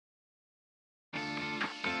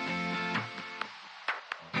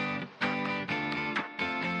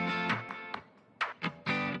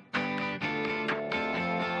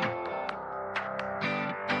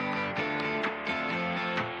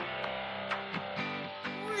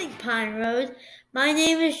morning, Pine Road. My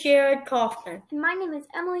name is Jared Kaufman. And my name is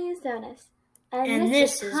Emily Uzonis. And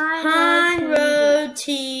this is Pine Road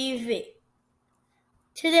TV.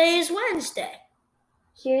 Today is Wednesday.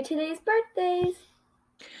 Here are today's birthdays.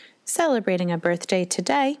 Celebrating a birthday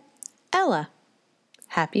today, Ella.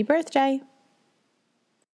 Happy birthday.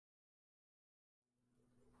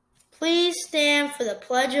 Please stand for the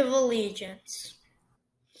Pledge of Allegiance.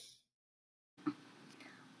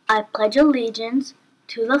 I pledge allegiance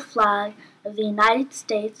to the flag of the United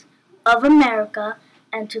States of America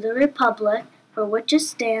and to the republic for which it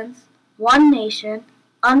stands, one nation,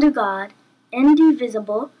 under God,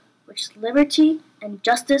 indivisible, with liberty and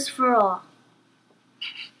justice for all.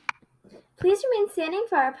 Please remain standing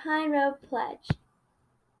for our Pine Road Pledge.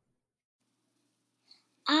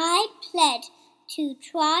 I pledge to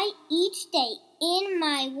try each day in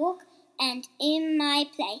my work and in my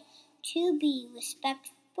play to be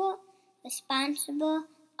respectful, responsible,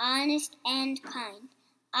 honest, and kind.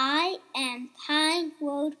 I am Pine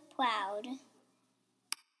Road proud.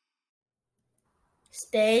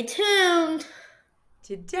 Stay tuned.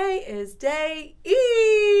 Today is day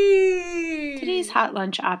E! Today's hot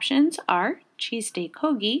lunch options are cheesesteak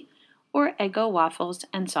hoagie or Eggo waffles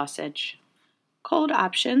and sausage. Cold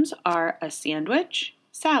options are a sandwich,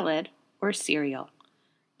 salad, or cereal.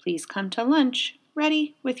 Please come to lunch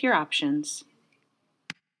ready with your options.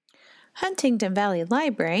 Huntington Valley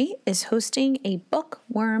Library is hosting a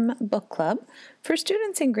Bookworm Book Club for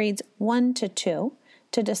students in grades 1 to 2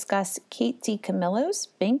 to discuss Kate D. Camillo's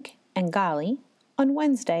Bink and Golly on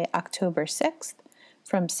Wednesday, October 6th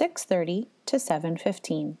from 6:30 to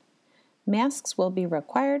 7:15. Masks will be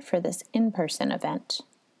required for this in-person event.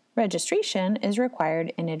 Registration is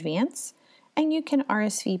required in advance, and you can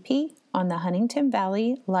RSVP on the Huntington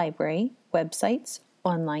Valley Library website's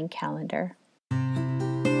online calendar.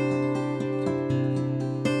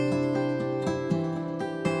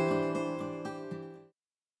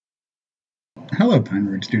 Hello, Pine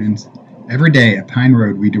Road students. Every day at Pine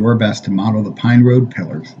Road, we do our best to model the Pine Road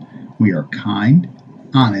pillars. We are kind,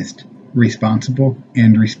 honest, responsible,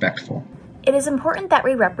 and respectful. It is important that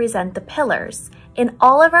we represent the pillars in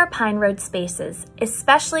all of our Pine Road spaces,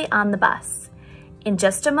 especially on the bus. In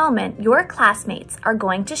just a moment, your classmates are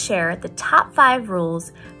going to share the top 5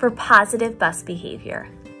 rules for positive bus behavior.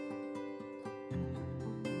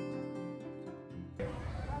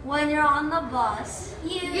 When you're on the bus,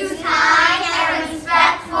 use kind and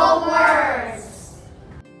respectful words.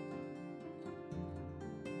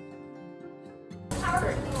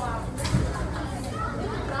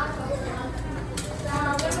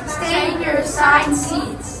 stay in your assigned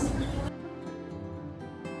seats.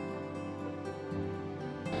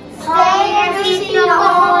 Stay in your seat the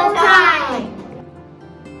whole time.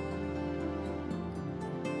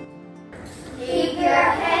 Keep your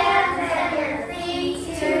hands and your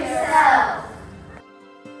feet to yourself.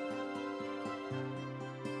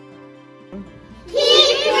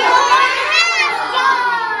 Keep your hands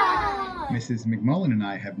up. Mrs. McMullen and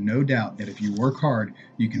I have no doubt that if you work hard,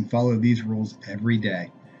 you can follow these rules every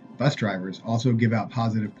day. Bus drivers also give out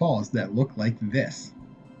positive paws that look like this.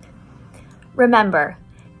 Remember,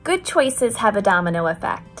 good choices have a domino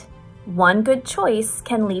effect. One good choice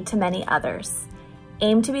can lead to many others.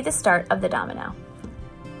 Aim to be the start of the domino.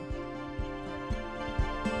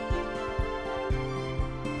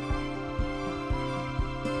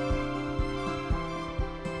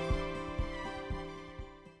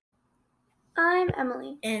 I'm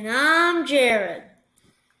Emily. And I'm Jared.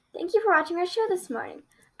 Thank you for watching our show this morning.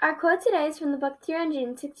 Our quote today is from the book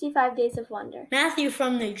 365 Days of Wonder. Matthew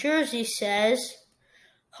from New Jersey says,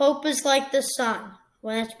 "Hope is like the sun.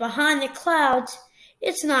 When it's behind the clouds,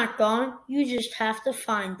 it's not gone. You just have to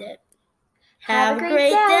find it." Have a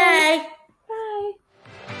great day.